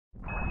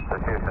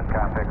Houston,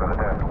 contact with a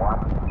test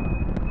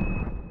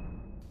 1.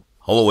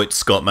 Hello, it's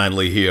Scott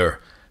Manley here.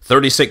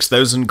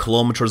 36,000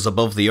 kilometers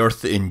above the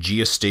Earth in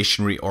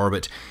geostationary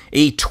orbit,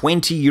 a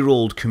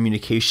 20-year-old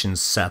communications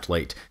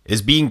satellite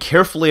is being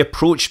carefully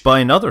approached by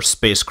another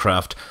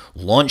spacecraft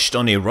launched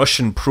on a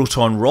Russian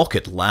Proton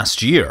rocket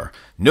last year.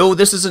 No,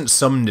 this isn't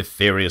some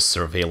nefarious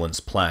surveillance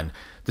plan.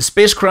 The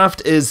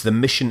spacecraft is the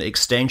Mission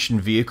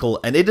Extension Vehicle,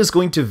 and it is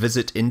going to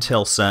visit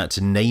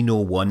Intelsat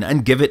 901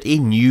 and give it a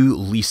new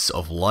lease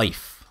of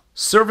life.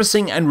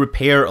 Servicing and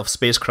repair of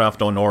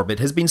spacecraft on orbit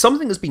has been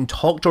something that's been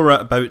talked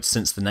about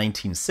since the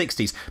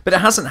 1960s, but it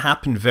hasn't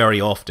happened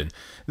very often.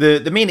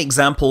 The main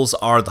examples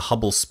are the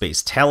Hubble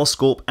Space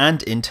Telescope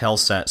and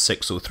Intelsat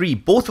 603,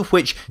 both of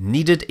which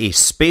needed a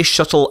space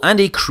shuttle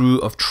and a crew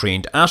of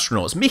trained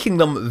astronauts, making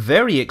them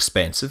very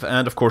expensive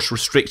and of course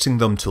restricting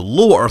them to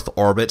low Earth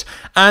orbit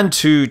and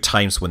to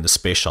times when the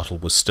space shuttle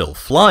was still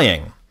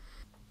flying.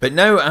 But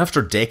now,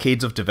 after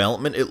decades of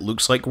development, it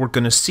looks like we're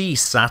going to see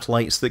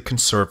satellites that can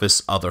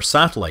service other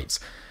satellites.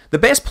 The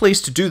best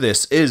place to do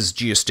this is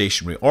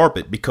geostationary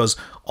orbit because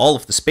all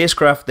of the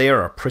spacecraft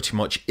there are pretty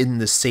much in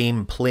the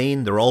same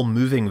plane. They're all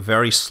moving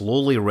very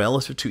slowly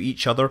relative to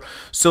each other,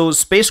 so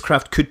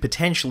spacecraft could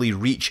potentially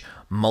reach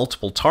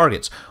multiple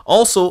targets.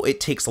 Also, it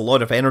takes a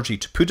lot of energy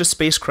to put a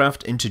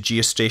spacecraft into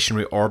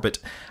geostationary orbit,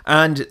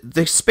 and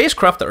the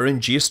spacecraft that are in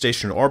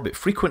geostationary orbit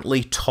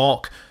frequently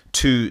talk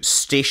to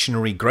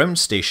stationary ground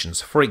stations,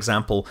 for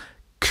example,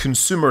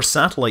 consumer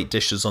satellite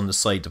dishes on the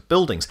side of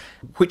buildings,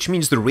 which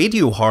means the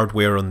radio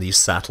hardware on these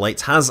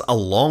satellites has a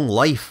long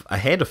life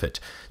ahead of it.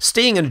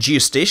 Staying in a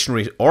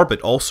geostationary orbit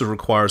also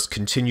requires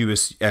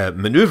continuous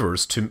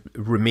maneuvers to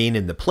remain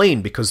in the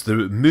plane because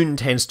the moon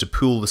tends to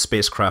pull the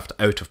spacecraft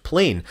out of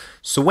plane.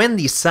 So when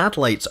these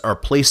satellites are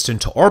placed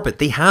into orbit,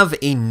 they have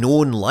a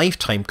known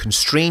lifetime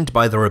constrained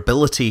by their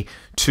ability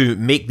to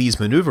make these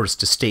maneuvers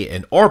to stay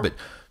in orbit.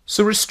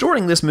 So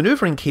restoring this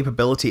maneuvering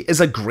capability is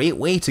a great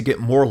way to get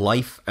more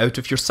life out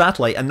of your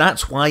satellite, and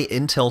that's why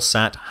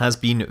Intelsat has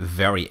been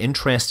very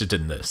interested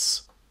in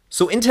this.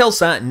 So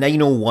Intelsat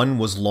 901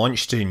 was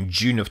launched in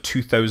June of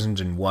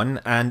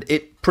 2001, and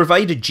it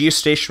provided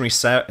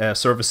geostationary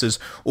services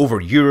over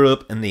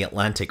Europe and the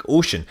Atlantic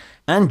Ocean.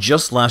 And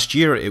just last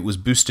year it was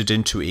boosted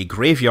into a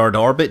graveyard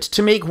orbit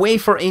to make way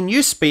for a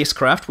new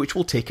spacecraft which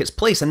will take its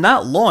place, and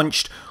that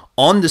launched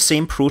on the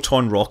same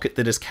Proton rocket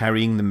that is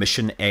carrying the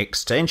Mission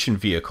Extension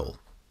Vehicle.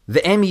 The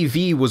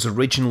MEV was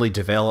originally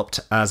developed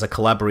as a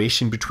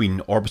collaboration between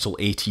Orbital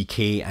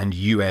ATK and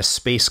US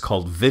Space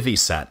called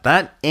Vivisat.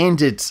 That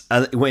ended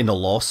in a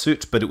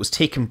lawsuit, but it was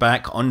taken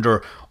back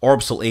under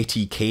Orbital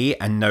ATK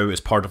and now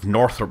is part of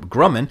Northrop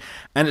Grumman,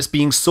 and it's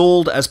being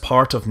sold as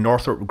part of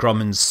Northrop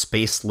Grumman's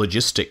Space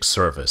Logistics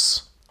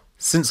Service.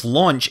 Since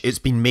launch, it's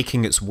been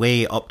making its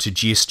way up to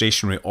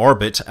geostationary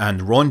orbit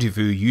and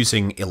rendezvous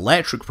using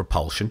electric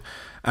propulsion,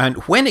 and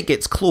when it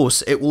gets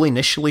close, it will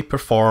initially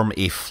perform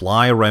a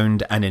fly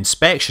around and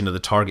inspection of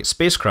the target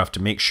spacecraft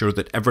to make sure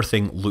that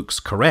everything looks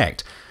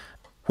correct.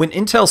 When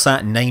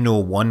Intelsat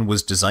 901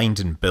 was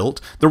designed and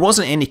built, there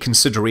wasn't any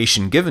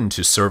consideration given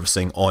to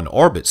servicing on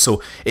orbit,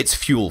 so its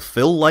fuel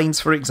fill lines,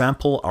 for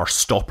example, are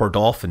stoppered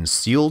off and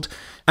sealed.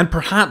 And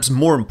perhaps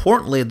more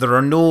importantly, there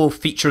are no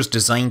features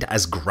designed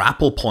as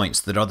grapple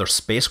points that other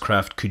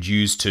spacecraft could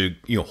use to,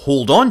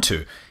 hold on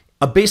to.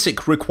 A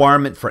basic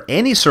requirement for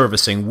any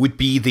servicing would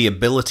be the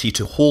ability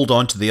to hold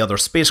on to the other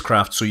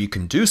spacecraft so you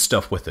can do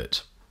stuff with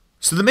it.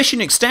 So the Mission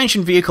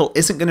Extension Vehicle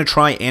isn't going to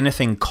try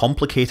anything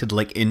complicated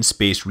like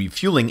in-space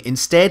refueling.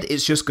 Instead,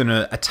 it's just going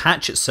to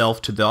attach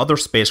itself to the other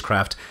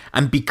spacecraft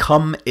and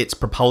become its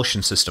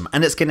propulsion system.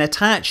 And it's going to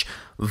attach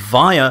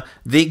via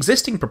the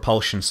existing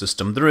propulsion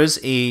system. There is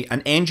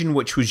an engine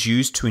which was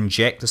used to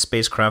inject the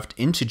spacecraft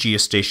into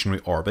geostationary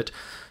orbit.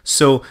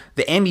 So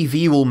the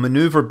MEV will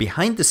maneuver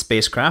behind the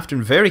spacecraft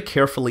and very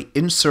carefully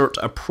insert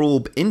a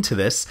probe into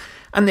this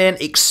and then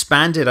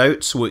expand it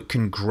out so it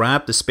can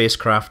grab the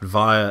spacecraft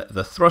via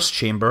the thrust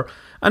chamber,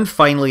 and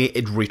finally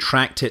it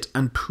retract it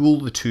and pull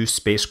the two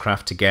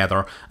spacecraft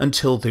together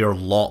until they are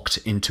locked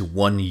into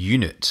one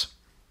unit.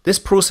 This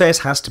process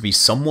has to be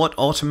somewhat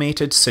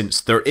automated since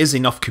there is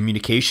enough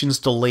communications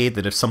delay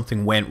that if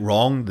something went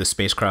wrong, the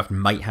spacecraft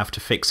might have to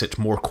fix it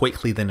more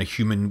quickly than a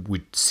human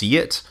would see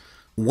it.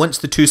 Once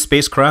the two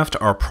spacecraft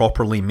are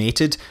properly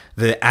mated,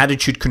 the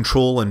attitude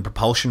control and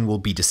propulsion will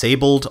be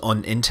disabled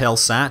on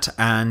Intelsat,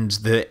 and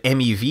the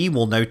MEV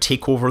will now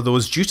take over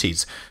those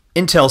duties.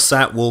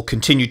 Intelsat will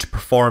continue to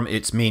perform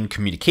its main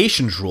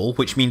communications role,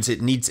 which means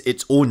it needs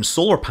its own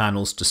solar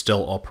panels to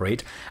still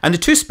operate, and the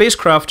two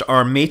spacecraft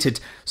are mated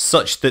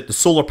such that the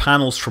solar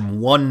panels from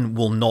one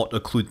will not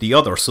occlude the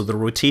other, so they're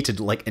rotated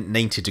like at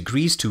 90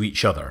 degrees to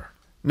each other.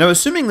 Now,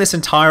 assuming this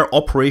entire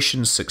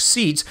operation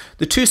succeeds,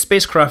 the two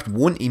spacecraft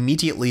won't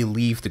immediately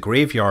leave the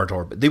graveyard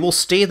orbit. They will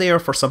stay there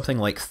for something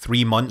like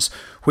 3 months,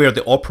 where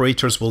the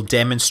operators will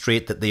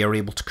demonstrate that they are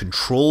able to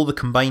control the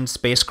combined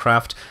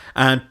spacecraft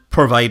and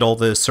provide all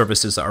the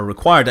services that are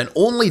required, and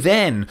only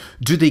then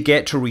do they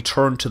get to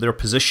return to their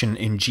position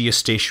in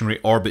geostationary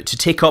orbit to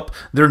take up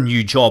their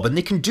new job. And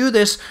they can do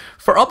this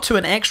for up to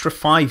an extra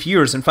 5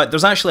 years. In fact,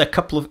 there's actually a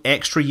couple of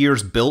extra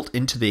years built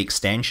into the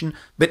extension.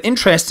 But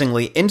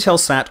interestingly,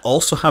 Intelsat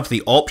also have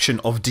the option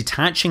of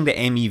detaching the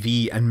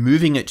MEV and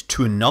moving it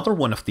to another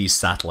one of these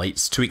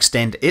satellites to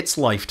extend its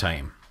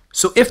lifetime.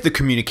 So if the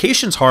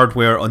communications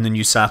hardware on the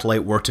new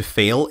satellite were to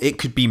fail, it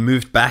could be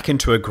moved back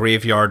into a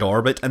graveyard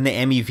orbit and the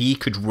MEV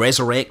could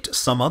resurrect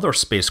some other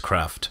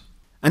spacecraft.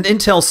 And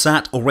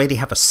Intelsat already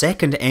have a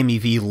second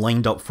MEV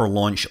lined up for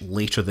launch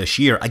later this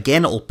year.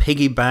 Again, it'll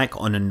piggyback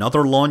on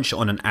another launch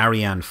on an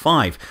Ariane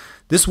 5.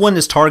 This one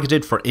is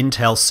targeted for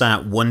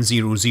Intelsat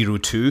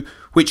 1002,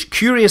 which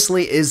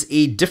curiously is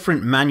a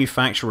different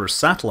manufacturer's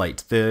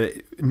satellite.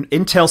 The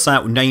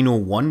Intelsat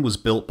 901 was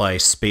built by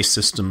Space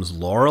Systems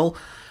Loral,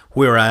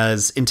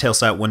 whereas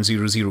Intelsat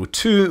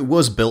 1002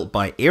 was built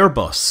by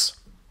Airbus.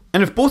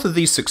 And if both of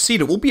these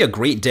succeed, it will be a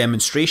great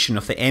demonstration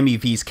of the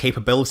MEV's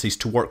capabilities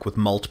to work with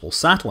multiple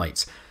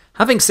satellites.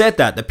 Having said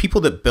that, the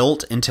people that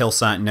built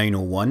Intelsat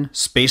 901,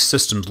 Space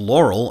Systems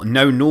Loral,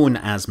 now known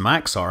as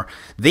Maxar,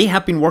 they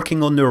have been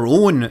working on their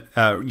own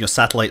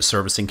satellite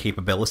servicing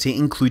capability,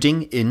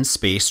 including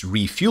in-space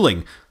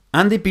refueling.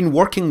 And they've been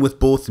working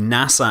with both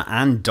NASA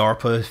and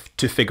DARPA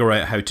to figure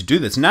out how to do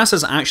this.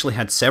 NASA's actually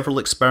had several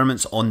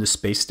experiments on the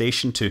space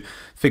station to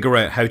figure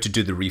out how to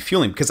do the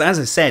refueling. Because as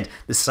I said,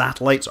 the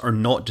satellites are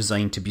not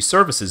designed to be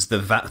services.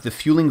 The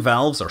fueling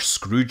valves are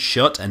screwed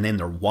shut, and then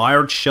they're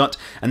wired shut,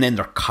 and then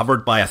they're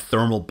covered by a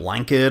thermal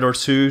blanket or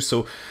two.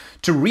 So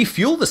to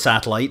refuel the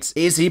satellites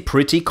is a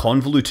pretty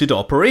convoluted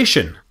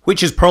operation,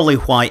 which is probably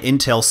why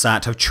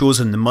Intelsat have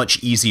chosen the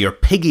much easier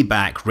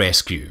piggyback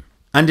rescue.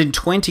 And in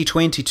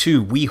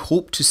 2022, we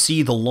hope to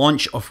see the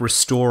launch of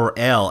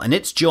Restore-L, and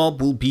its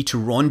job will be to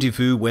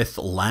rendezvous with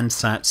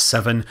Landsat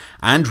 7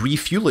 and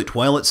refuel it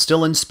while it's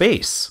still in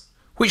space.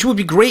 Which would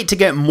be great to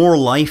get more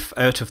life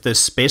out of this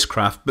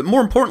spacecraft, but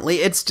more importantly,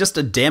 it's just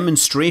a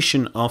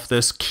demonstration of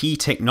this key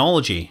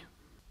technology.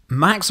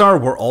 Maxar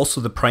were also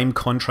the prime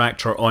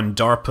contractor on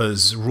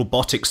DARPA's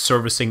Robotic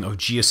Servicing of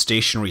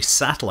Geostationary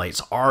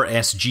Satellites,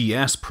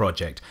 RSGS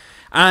project.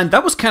 And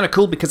that was kind of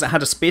cool because it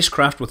had a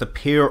spacecraft with a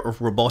pair of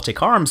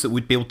robotic arms that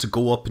would be able to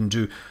go up and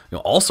do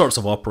all sorts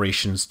of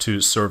operations to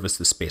service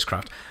the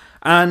spacecraft.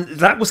 And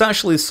that was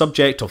actually the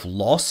subject of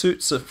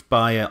lawsuits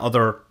by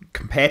other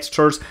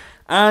competitors.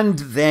 And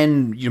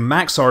then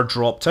Maxar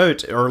dropped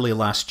out early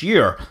last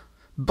year.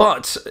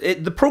 But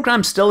the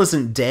program still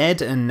isn't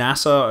dead, and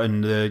NASA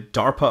and the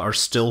DARPA are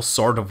still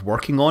sort of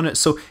working on it.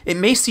 So it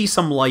may see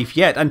some life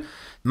yet. And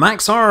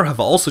Maxar have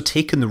also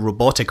taken the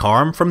robotic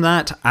arm from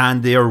that,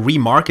 and they are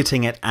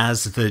remarketing it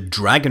as the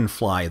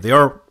Dragonfly.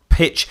 Their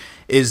pitch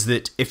is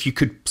that if you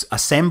could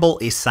assemble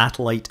a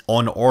satellite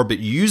on orbit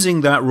using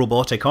that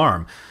robotic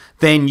arm,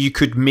 then you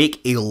could make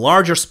a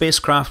larger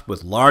spacecraft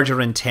with larger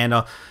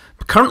antenna.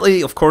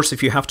 Currently, of course,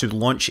 if you have to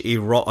launch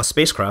a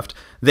spacecraft,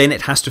 then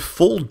it has to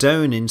fold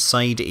down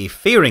inside a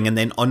fairing and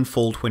then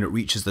unfold when it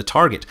reaches the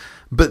target.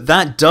 But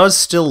that does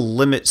still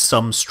limit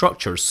some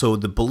structures, so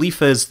the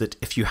belief is that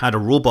if you had a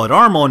robot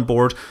arm on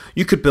board,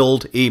 you could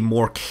build a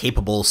more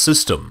capable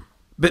system.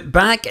 But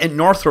back at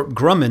Northrop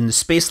Grumman, the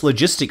space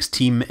logistics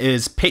team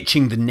is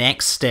pitching the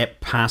next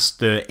step past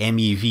the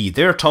MEV.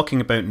 They're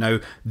talking about now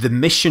the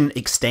Mission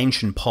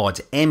Extension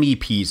Pods,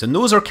 MEPs, and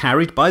those are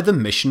carried by the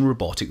Mission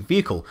Robotic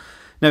Vehicle.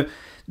 Now,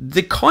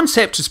 the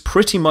concept is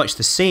pretty much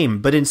the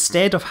same, but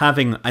instead of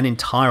having an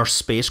entire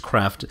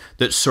spacecraft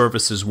that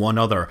services one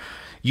other,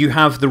 you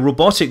have the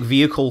robotic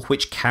vehicle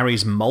which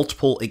carries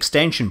multiple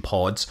extension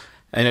pods,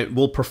 and it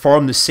will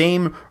perform the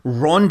same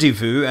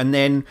rendezvous, and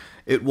then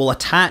it will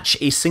attach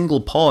a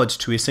single pod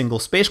to a single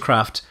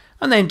spacecraft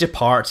and then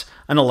depart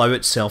and allow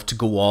itself to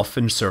go off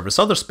and service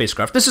other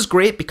spacecraft. This is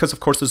great because, of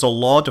course, there's a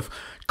lot of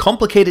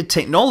complicated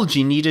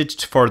technology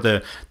needed for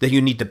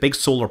you need the big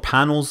solar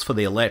panels for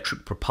the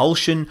electric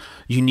propulsion,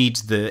 you need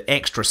the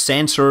extra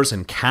sensors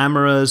and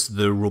cameras,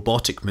 the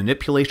robotic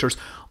manipulators.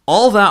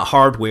 All that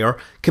hardware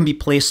can be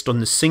placed on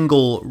the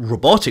single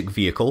robotic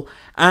vehicle,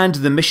 and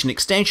the mission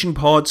extension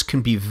pods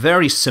can be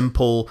very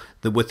simple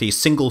with a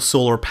single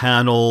solar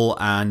panel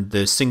and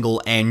the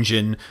single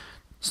engine.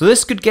 So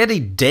this could get a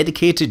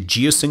dedicated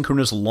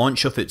geosynchronous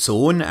launch of its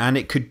own, and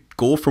it could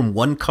go from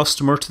one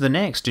customer to the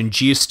next in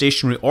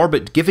geostationary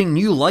orbit, giving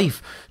new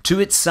life to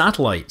its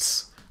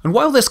satellites. And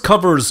while this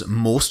covers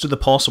most of the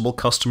possible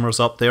customers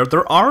up there,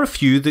 there are a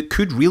few that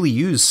could really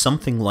use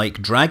something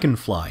like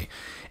Dragonfly.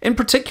 In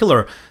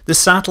particular, the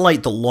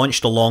satellite that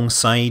launched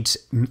alongside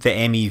the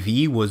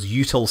MEV was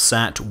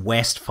Intelsat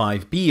West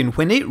 5B, and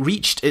when it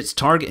reached its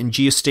target in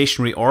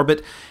geostationary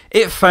orbit,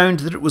 it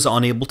found that it was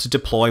unable to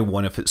deploy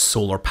one of its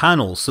solar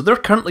panels. So they're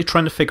currently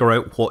trying to figure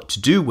out what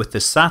to do with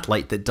this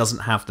satellite that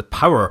doesn't have the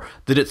power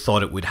that it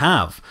thought it would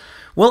have.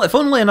 Well, if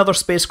only another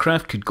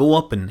spacecraft could go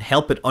up and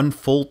help it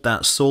unfold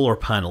that solar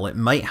panel, it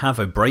might have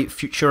a bright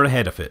future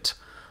ahead of it.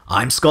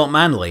 I'm Scott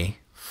Manley.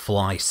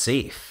 Fly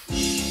safe.